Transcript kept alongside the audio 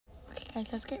Guys,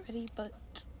 let's get ready, but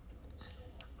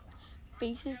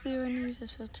basically we're gonna use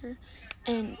this filter,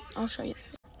 and I'll show you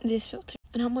this filter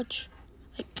and how much,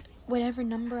 like, whatever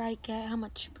number I get, how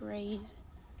much sprays,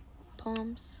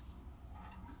 pumps,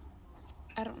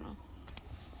 I don't know.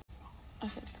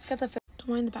 Okay, let's get the filter. Don't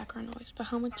mind the background noise, but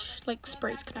how much, like,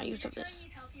 sprays can I use of this?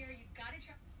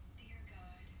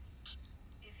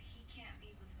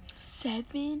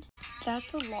 7?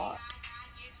 That's a lot.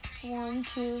 1,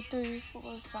 2, 3, 4,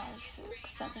 5, 6,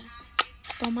 7.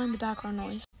 Don't mind the background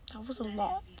noise. That was a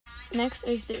lot. Next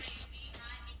is this.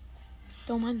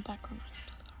 Don't mind the background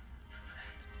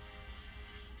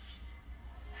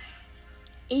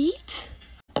noise. 8?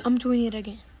 I'm doing it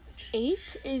again.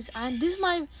 8 is, this is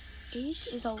my, 8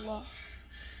 is a lot.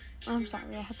 I'm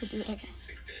sorry, I have to do it again.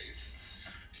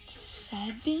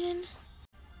 7?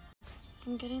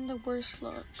 I'm getting the worst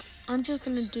look. I'm just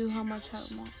gonna do how much I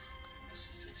want.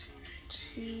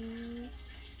 2.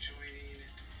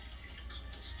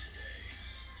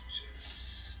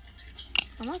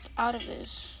 I'm like out of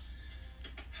this.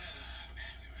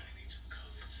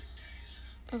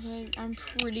 Okay, I'm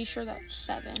pretty sure that's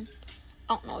 7.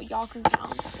 I don't know, y'all can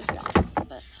count if y'all know,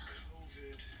 but.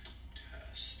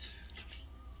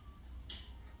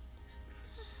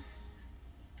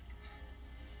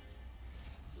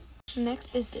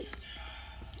 Next is this.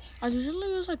 I usually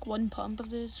use like 1 pump of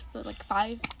this, but like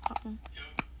 5.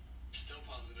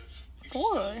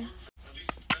 4.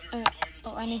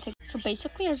 Oh, I need to. So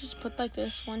basically, I just put like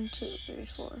this 1, 2, 3,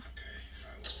 4.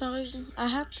 So I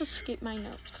have to skip my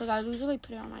notes because I usually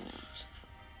put it on my notes.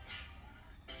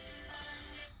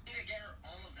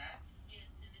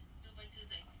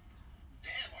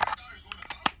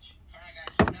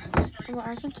 Well,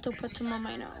 I can still put them on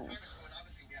my notes.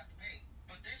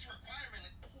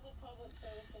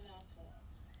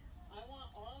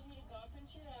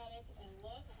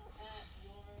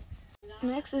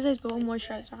 Next is this Boa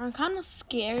moisturizer. I'm kind of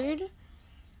scared.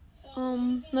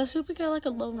 Let's see if we get like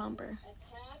a low number.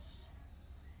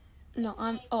 No,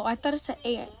 I thought it said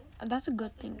 8. That's a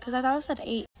good thing, because I thought it said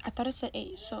 8. I thought it said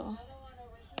 8, so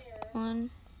 1,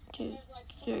 2,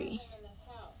 3.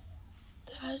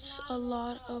 That's a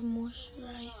lot of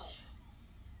moisturizer.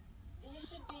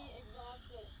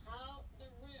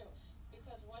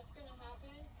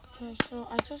 Okay, so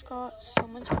I just got so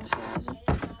much moisturizer.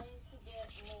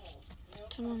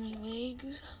 Some of my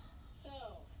legs.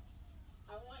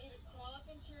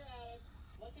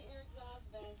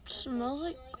 Smells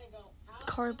like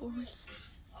cardboard.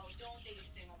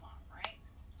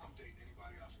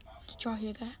 Did y'all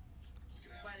hear that?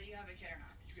 Whether you have a kid or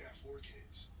not. You can have 4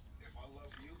 kids. If I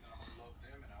love you, then I'm gonna love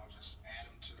them, and I'll just add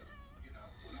them to,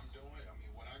 what I'm doing. I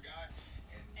mean, what I got,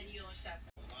 and you'll accept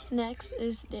it. Next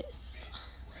is this.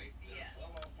 Right? Yeah.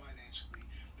 Well off financially,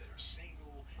 that are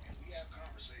single, and we have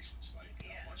conversations. Like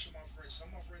a bunch of my friends, some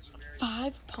of my friends are married.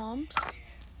 5 pumps.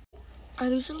 I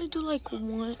usually do like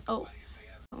 1. Oh,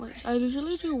 wait, I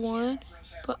usually do 1,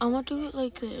 but I'm gonna do it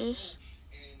like this.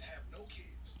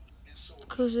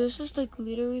 Because this is like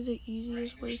literally the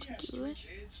easiest way to do it.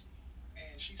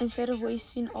 Instead of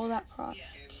wasting all that product.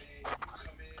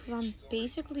 Because I'm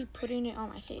basically putting it on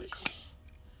my face.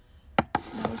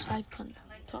 That was 5 pumps.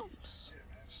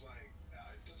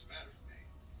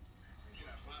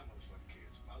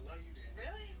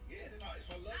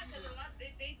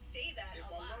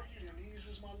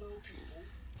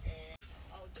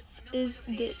 Is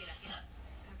this.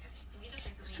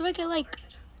 So I get like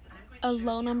a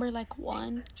low number like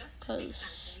 1,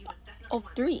 because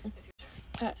 3.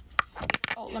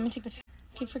 Oh, let me take the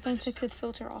keep forgetting to take the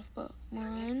filter off, but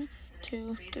 1,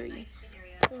 2, 3.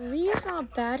 3 is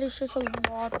not bad, it's just a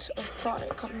lot of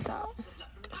product comes out.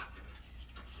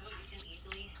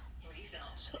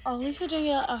 So I'll leave it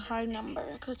at a high number,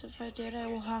 because if I did, I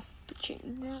will have to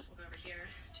change that.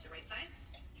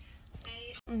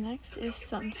 Next is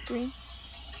sunscreen.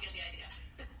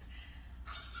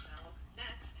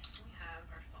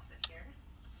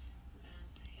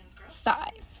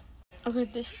 5. Okay,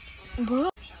 this.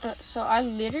 So I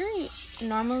literally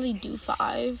normally do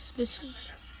 5. This is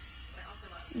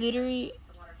literally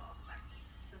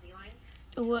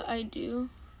what I do.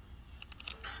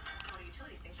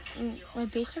 And I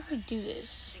basically do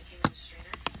this.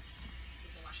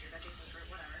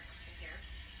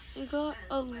 I got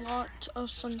a lot of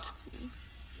sunscreen.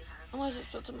 I might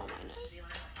just put some on my neck. It's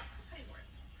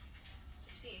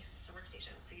a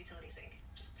workstation. It's a utility sink.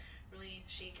 Just really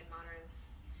chic and modern.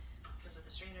 Comes with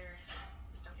a strainer.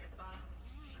 This down here at the bottom.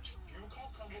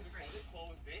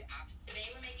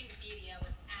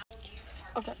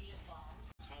 Okay.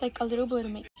 Like a little bit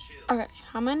of makeup. Okay,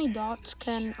 how many dots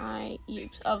can I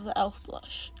use of the e.l.f.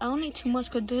 blush? I don't need too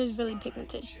much because this is really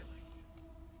pigmented.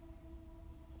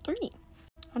 3.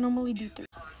 I normally do 3.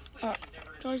 Alright,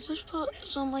 so I just put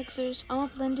some like this. I'm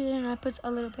gonna blend it in and I put a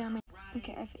little bit on my...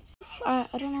 Okay, I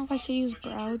don't know if I should use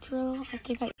brow gel. I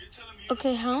think I...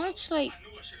 Okay, how much like...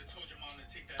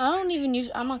 I'm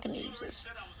not gonna use this.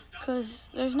 Because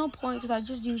there's no point because I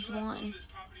just used 1.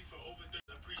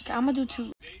 Okay, I'm gonna do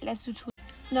 2. Let's do 2.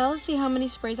 Now let's see how many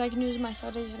sprays I can use in my Rio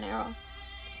de Janeiro.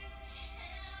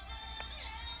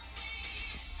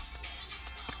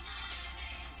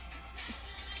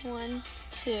 1,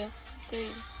 2, 3,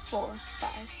 4, 5.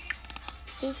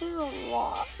 This is a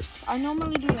lot. I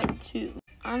normally do like 2.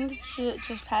 I'm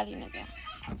just patting it down.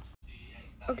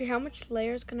 Okay, how much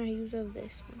layers can I use of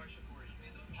this one?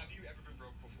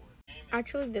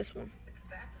 Actually, this one.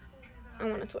 I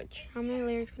want to switch. How many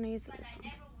layers can I use of this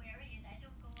one?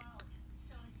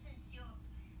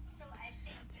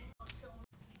 7.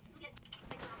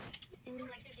 1, 2,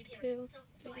 3,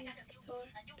 4,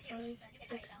 5,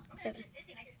 6, 7.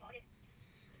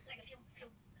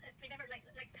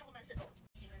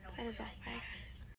 That is all I have.